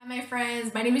my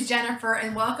friends. My name is Jennifer,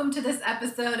 and welcome to this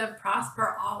episode of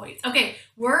Prosper Always. Okay,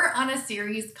 we're on a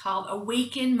series called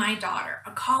Awaken My Daughter,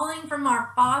 a calling from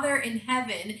our Father in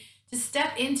heaven to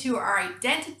step into our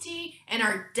identity and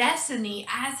our destiny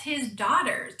as His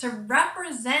daughters, to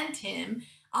represent Him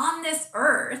on this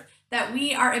earth, that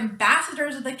we are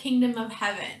ambassadors of the kingdom of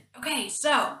heaven. Okay,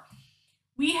 so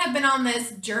we have been on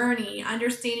this journey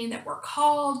understanding that we're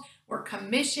called, we're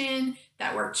commissioned,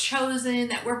 that we're chosen,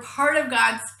 that we're part of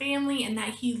God's family, and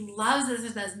that He loves us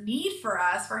and has need for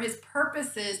us for His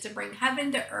purposes to bring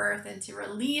heaven to earth and to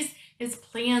release His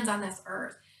plans on this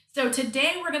earth. So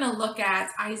today we're going to look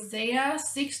at Isaiah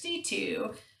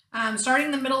 62, starting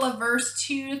in the middle of verse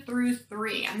 2 through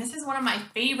 3. And this is one of my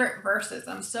favorite verses.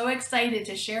 I'm so excited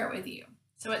to share it with you.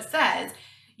 So it says,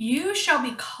 "You shall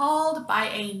be called by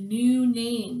a new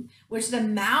name, which the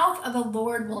mouth of the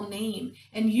Lord will name.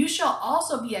 And you shall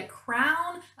also be a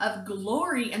crown of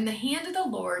glory in the hand of the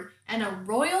Lord, and a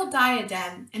royal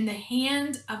diadem in the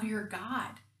hand of your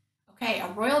God." Okay,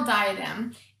 a royal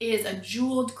diadem is a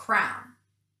jeweled crown.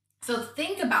 So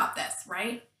think about this,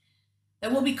 right?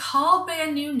 That we'll be called by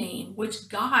a new name, which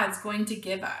God's going to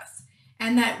give us.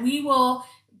 And that we will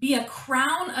be a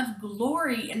crown of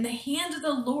glory in the hand of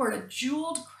the Lord, a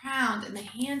jeweled crown in the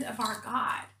hand of our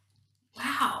God.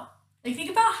 Wow. Like, think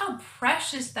about how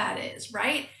precious that is,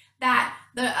 right? That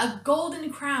a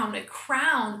golden crown, a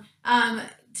crown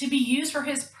to be used for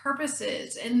His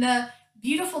purposes, and the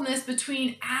beautifulness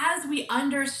between, as we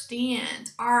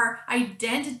understand our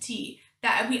identity,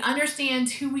 that we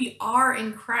understand who we are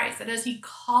in Christ, that as He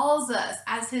calls us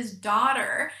as His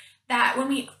daughter, that when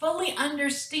we fully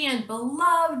understand,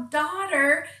 beloved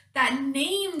daughter, that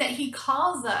name that He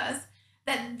calls us,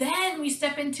 that then we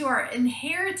step into our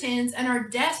inheritance and our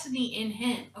destiny in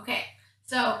Him. Okay,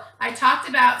 so I talked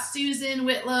about Susan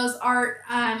Whitlow's art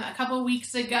a couple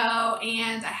weeks ago,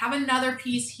 and I have another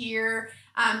piece here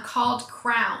called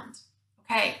Crowned.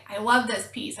 Okay, I love this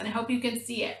piece, and I hope you can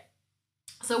see it.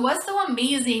 So what's so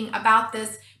amazing about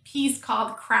this piece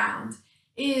called Crowned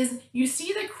is you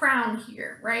see the crown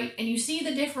here, right? And you see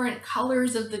the different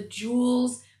colors of the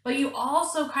jewels, but you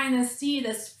also kind of see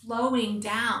this flowing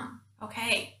down,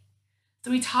 okay?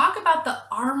 So we talk about the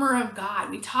armor of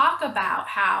God. We talk about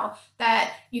how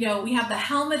that, we have the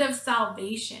helmet of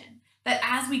salvation, that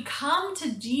as we come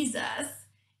to Jesus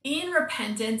in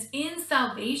repentance, in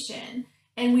salvation,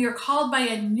 and we are called by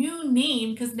a new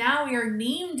name, because now we are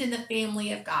named in the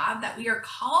family of God, that we are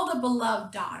called a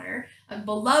beloved daughter, a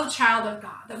beloved child of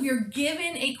God, that we are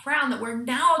given a crown, that we're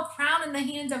now a crown in the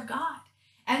hands of God.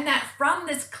 And that from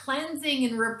this cleansing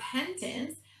and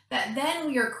repentance, that then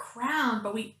we are crowned,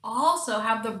 but we also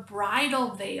have the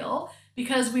bridal veil,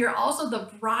 because we are also the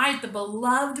bride, the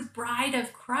beloved bride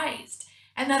of Christ.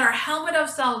 And that our helmet of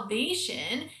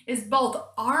salvation is both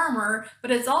armor,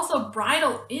 but it's also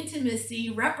bridal intimacy,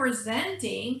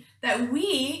 representing that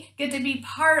we get to be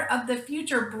part of the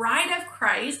future bride of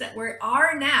Christ, that we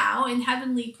are now in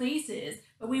heavenly places,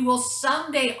 but we will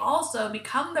someday also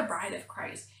become the bride of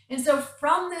Christ. And so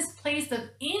from this place of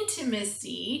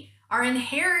intimacy, our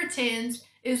inheritance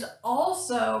is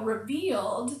also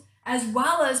revealed, as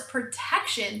well as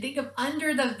protection. Think of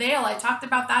under the veil. I talked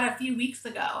about that a few weeks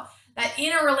ago. That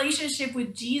in a relationship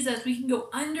with Jesus, we can go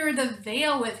under the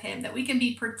veil with Him, that we can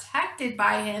be protected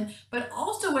by Him, but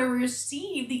also where we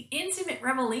receive the intimate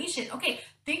revelation. Okay,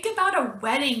 think about a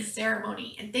wedding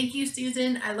ceremony. And thank you,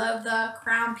 Susan. I love the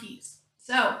crown piece.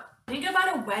 So think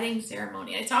about a wedding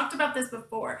ceremony. I talked about this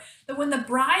before, that when the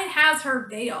bride has her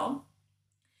veil,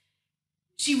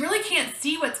 she really can't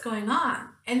see what's going on.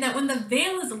 And that when the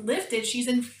veil is lifted, she's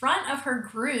in front of her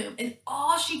groom, and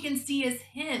all she can see is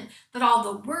him. That all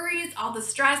the worries, all the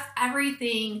stress,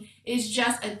 everything is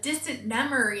just a distant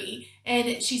memory.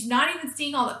 And she's not even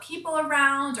seeing all the people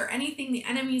around or anything the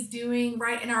enemy's doing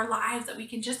right in our lives, that we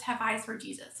can just have eyes for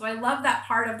Jesus. So I love that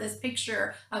part of this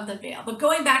picture of the veil. But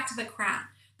going back to the crown,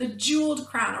 the jeweled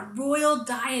crown, a royal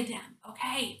diadem.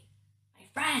 Okay, my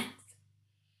friends.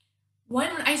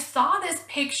 When I saw this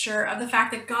picture of the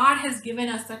fact that God has given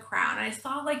us a crown, and I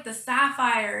saw like the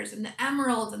sapphires and the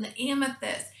emeralds and the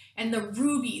amethyst and the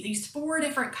ruby, these 4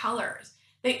 different colors,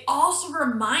 they also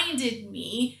reminded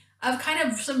me of kind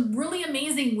of some really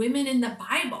amazing women in the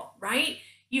Bible, right?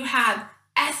 You have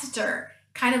Esther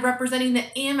kind of representing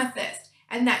the amethyst,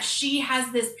 and that she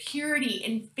has this purity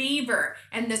and favor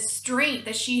and the strength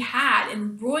that she had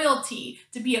in royalty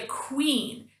to be a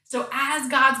queen. So as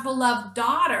God's beloved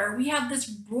daughter, we have this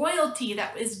royalty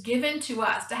that is given to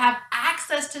us to have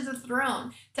access to the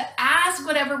throne, to ask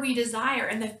whatever we desire,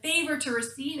 and the favor to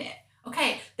receive it.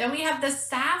 Okay, then we have the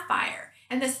sapphire.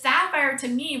 And the sapphire to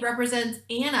me represents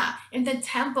Anna in the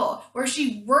temple, where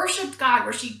she worshiped God,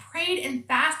 where she prayed and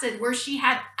fasted, where she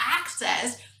had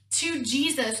access to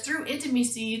Jesus through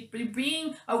intimacy,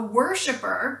 being a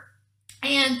worshiper.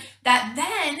 And that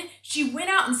then she went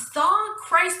out and saw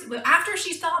Christ. After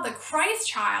she saw the Christ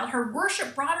child, her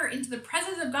worship brought her into the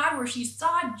presence of God where she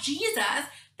saw Jesus.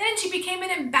 Then she became an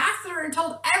ambassador and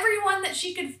told everyone that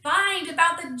she could find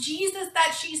about the Jesus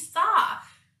that she saw.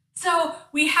 So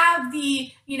we have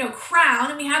the, crown,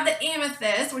 and we have the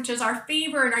amethyst, which is our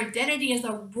favor and identity as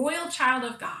a royal child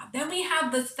of God. Then we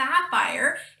have the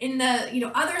sapphire in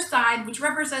the, other side, which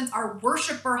represents our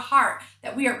worshiper heart,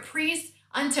 that we are priests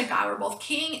unto God. We're both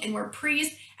king and we're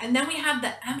priests. And then we have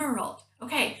the emerald.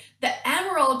 Okay, the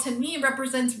emerald to me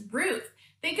represents Ruth.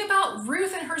 Think about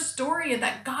Ruth and her story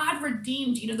that God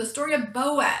redeemed, the story of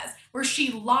Boaz, where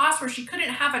she couldn't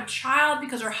have a child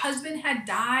because her husband had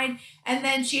died. And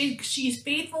then she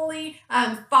faithfully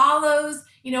follows,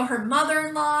 her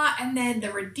mother-in-law. And then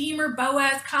the Redeemer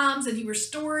Boaz comes and he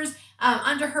restores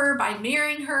unto her by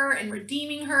marrying her and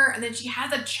redeeming her. And then she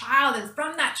has a child. And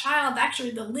from that child,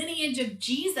 actually the lineage of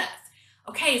Jesus.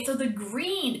 Okay, so the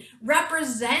green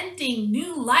representing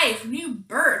new life, new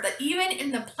birth, that even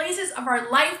in the places of our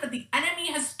life that the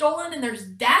enemy has stolen and there's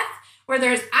death, where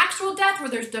there's actual death, where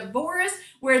there's divorce,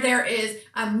 where there is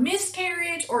a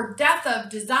miscarriage or death of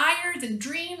desires and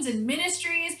dreams and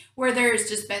ministries, where there's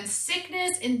just been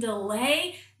sickness and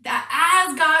delay, that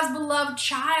as God's beloved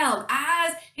child,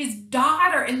 as his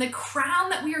daughter, in the crown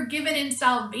that we are given in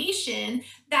salvation,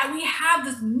 that we have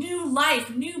this new life,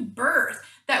 new birth,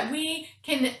 that we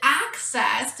can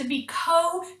access to be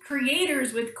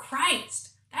co-creators with Christ.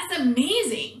 That's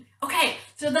amazing. Okay,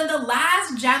 so then the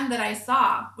last gem that I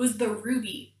saw was the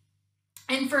ruby.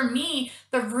 And for me,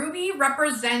 the ruby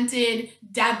represented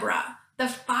Deborah, the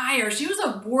fire. She was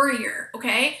a warrior,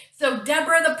 okay? So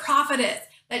Deborah, the prophetess,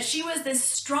 that she was this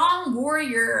strong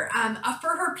warrior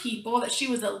for her people, that she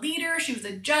was a leader, she was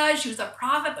a judge, she was a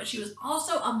prophet, but she was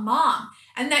also a mom.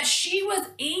 And that she was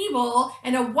able,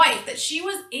 and a wife, that she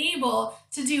was able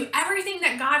to do everything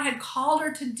that God had called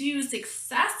her to do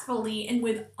successfully and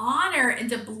with honor and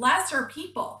to bless her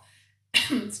people.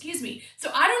 Excuse me.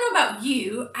 So I don't know about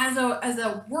you as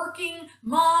a working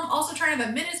mom, also trying to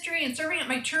have a ministry and serving at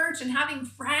my church and having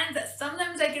friends, that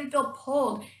sometimes I can feel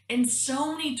pulled in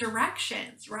so many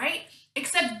directions, right?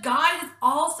 Except God has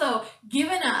also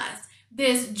given us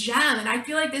this gem, and I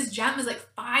feel like this gem is like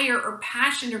fire or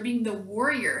passion or being the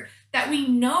warrior, that we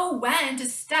know when to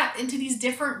step into these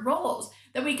different roles,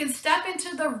 that we can step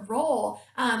into the role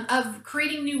of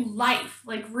creating new life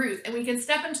like Ruth, and we can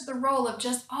step into the role of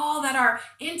just all that our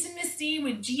intimacy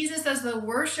with Jesus as the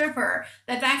worshiper,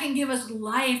 that can give us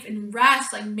life and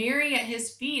rest, like Mary at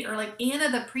his feet, or like Anna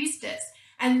the priestess.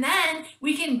 And then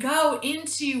we can go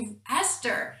into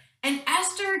Esther. And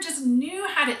Esther just knew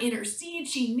how to intercede.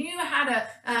 She knew how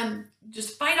to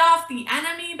just fight off the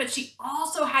enemy, but she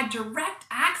also had direct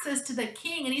access to the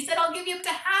king. And he said, I'll give you up to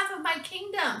half of my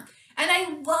kingdom. And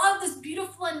I love this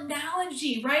beautiful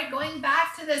analogy, right? Going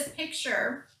back to this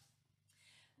picture,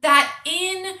 that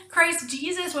in Christ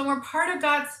Jesus, when we're part of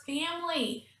God's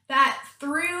family, that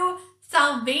through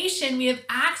salvation, we have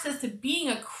access to being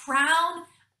a crown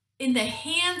in the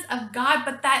hands of God,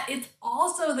 but that it's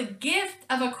also the gift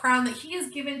of a crown that he has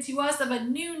given to us of a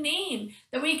new name,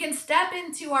 that we can step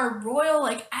into our royal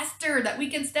like Esther, that we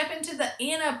can step into the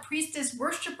Anna priestess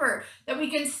worshiper, that we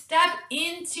can step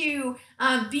into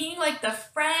being like the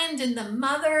friend and the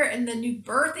mother and the new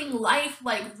birthing life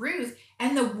like Ruth,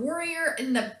 and the warrior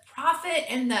and the prophet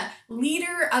and the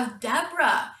leader of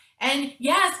Deborah. And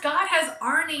yes, God has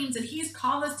our names and he's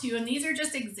called us to, and these are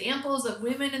just examples of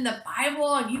women in the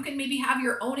Bible, and you can maybe have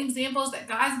your own examples that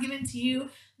God's given to you.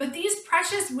 But these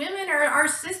precious women are our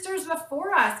sisters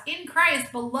before us in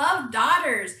Christ, beloved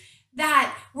daughters,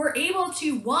 that were able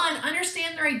to, one,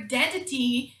 understand their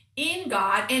identity in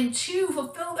God, and two,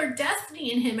 fulfill their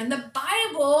destiny in him. And the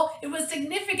Bible, it was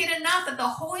significant enough that the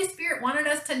Holy Spirit wanted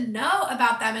us to know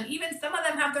about them. And even some of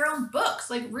them have their own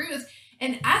books like Ruth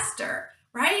and Esther.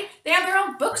 Right? They have their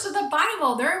own books of the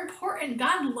Bible. They're important.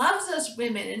 God loves us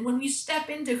women, and when we step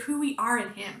into who we are in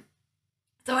him.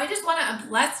 So I just want to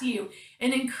bless you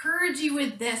and encourage you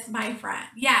with this, my friend.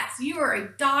 Yes, you are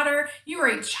a daughter. You are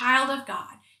a child of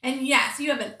God. And yes,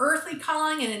 you have an earthly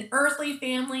calling and an earthly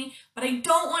family, but I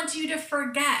don't want you to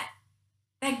forget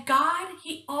that God,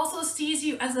 he also sees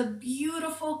you as a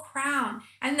beautiful crown,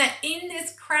 and that in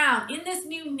this crown, in this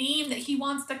new name that he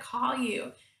wants to call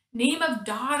you, name of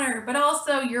daughter, but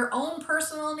also your own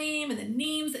personal name and the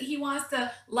names that he wants to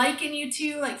liken you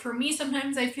to. Like for me,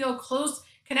 sometimes I feel close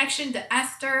connection to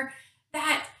Esther,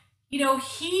 that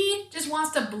He just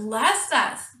wants to bless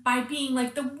us by being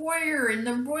like the warrior and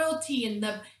the royalty and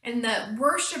the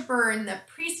worshiper and the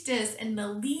priestess and the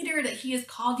leader that he has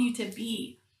called you to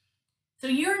be. So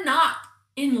you're not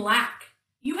in lack.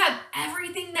 You have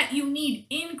everything that you need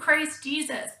in Christ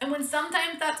Jesus. And when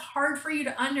sometimes that's hard for you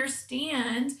to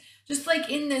understand, just like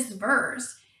in this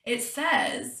verse, it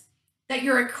says that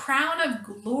you're a crown of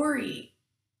glory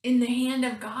in the hand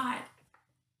of God.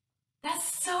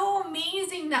 That's so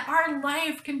amazing that our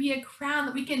life can be a crown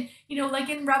that we can, like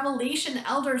in Revelation,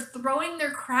 elders throwing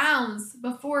their crowns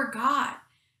before God.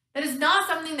 That is not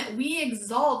something that we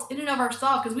exalt in and of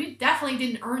ourselves, because we definitely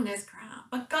didn't earn this crown.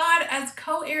 But God, as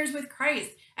co-heirs with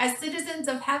Christ, as citizens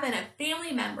of heaven, as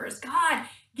family members, God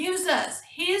gives us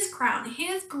his crown,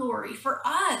 his glory for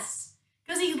us,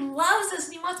 because he loves us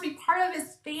and he wants to be part of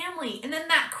his family. And then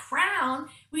that crown,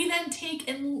 we then take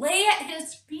and lay at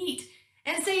his feet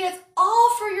and say, it's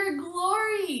all for your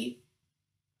glory.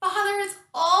 Father, it's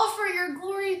all for your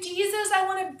glory. Jesus, I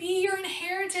want to be your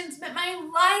inheritance. Let my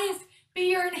life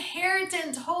be your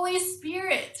inheritance. Holy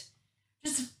Spirit,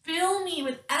 just fill me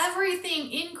with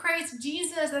everything in Christ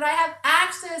Jesus that I have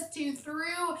access to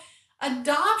through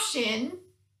adoption,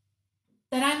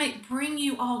 that I might bring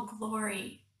you all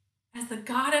glory as the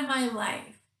God of my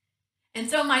life.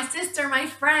 And so my sister, my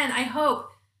friend, I hope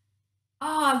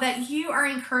that you are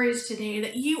encouraged today,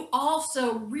 that you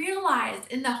also realize,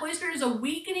 and the Holy Spirit is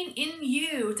awakening in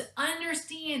you to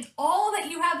understand all that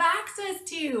you have access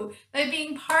to by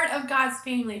being part of God's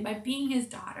family, by being his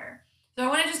daughter. So I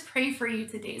want to just pray for you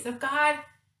today. So God,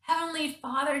 Heavenly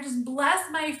Father, just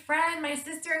bless my friend, my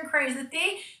sister in Christ, that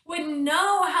they would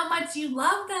know how much you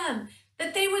love them,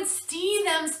 that they would see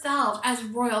themselves as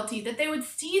royalty, that they would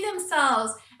see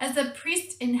themselves as a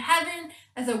priest in heaven,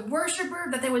 as a worshiper,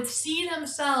 that they would see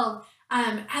themselves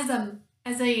as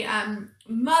a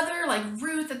mother like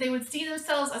Ruth, that they would see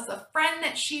themselves as the friend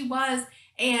that she was,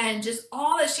 and just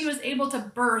all that she was able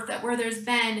to birth, that where there's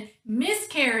been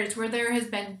miscarriage, where there has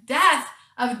been death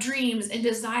of dreams and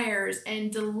desires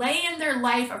and delay in their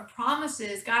life of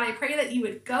promises, God, I pray that you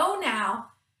would go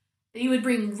now, that you would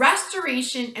bring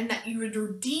restoration, and that you would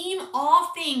redeem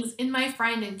all things in my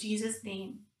friend in Jesus'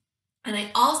 name. And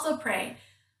I also pray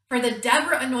for the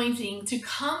Deborah anointing to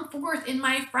come forth in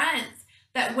my friends,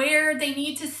 that where they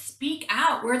need to speak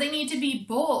out, where they need to be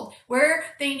bold, where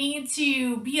they need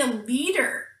to be a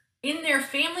leader in their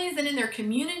families and in their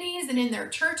communities and in their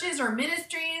churches or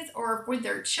ministries or with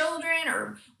their children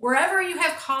or wherever you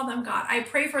have called them, God, I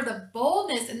pray for the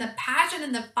boldness and the passion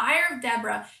and the fire of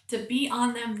Deborah to be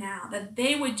on them now, that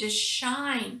they would just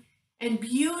shine and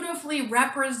beautifully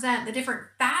represent the different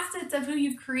facets of who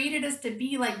you've created us to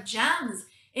be, like gems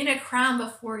in a crown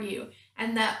before you.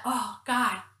 And that, oh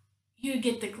God, you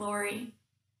get the glory.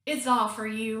 It's all for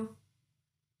you.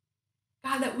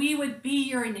 God, that we would be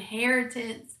your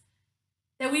inheritance,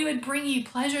 that we would bring you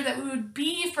pleasure, that we would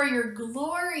be for your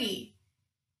glory,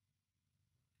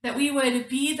 that we would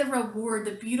be the reward,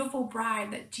 the beautiful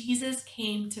bride that Jesus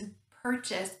came to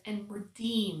purchase and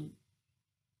redeem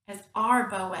as our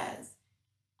Boaz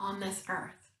on this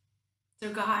earth.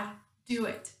 So God, do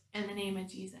it in the name of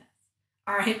Jesus.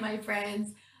 All right, my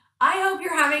friends, I hope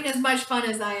you're having as much fun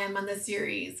as I am on this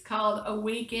series called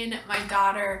Awaken My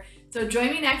Daughter. So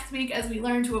join me next week as we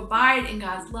learn to abide in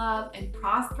God's love and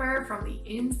prosper from the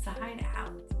inside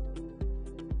out.